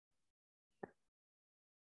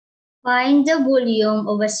Find the volume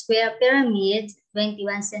of a square pyramid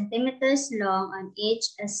 21 centimeters long on each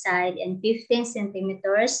side and 15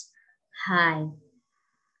 centimeters high.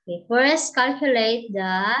 Okay, first calculate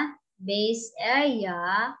the base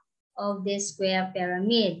area of the square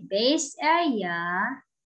pyramid. Base area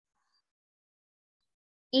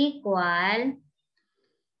equal,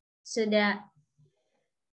 so the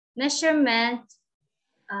measurement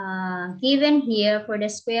given here for the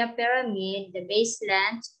square pyramid, the base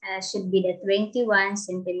length should be the 21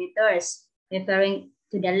 centimeters, referring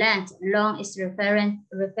to the length. Long is referring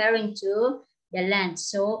to the length.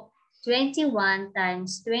 So 21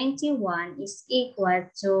 times 21 is equal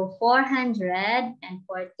to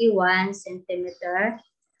 441 centimeter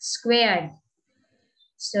squared.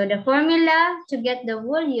 So the formula to get the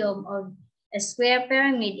volume of a square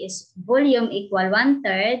pyramid is volume equal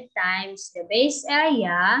 1/3 times the base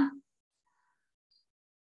area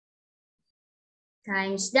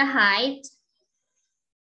times the height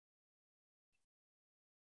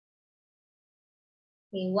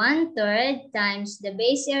okay, 1/3 times the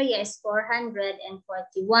base area is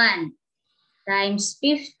 441 times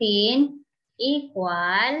 15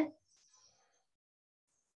 equal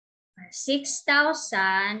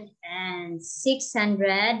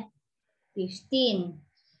 6,615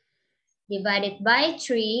 divided by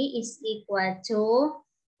 3 is equal to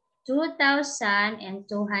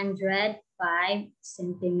 2,205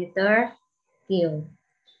 centimeter cube.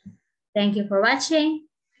 Thank you for watching.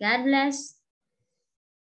 God bless.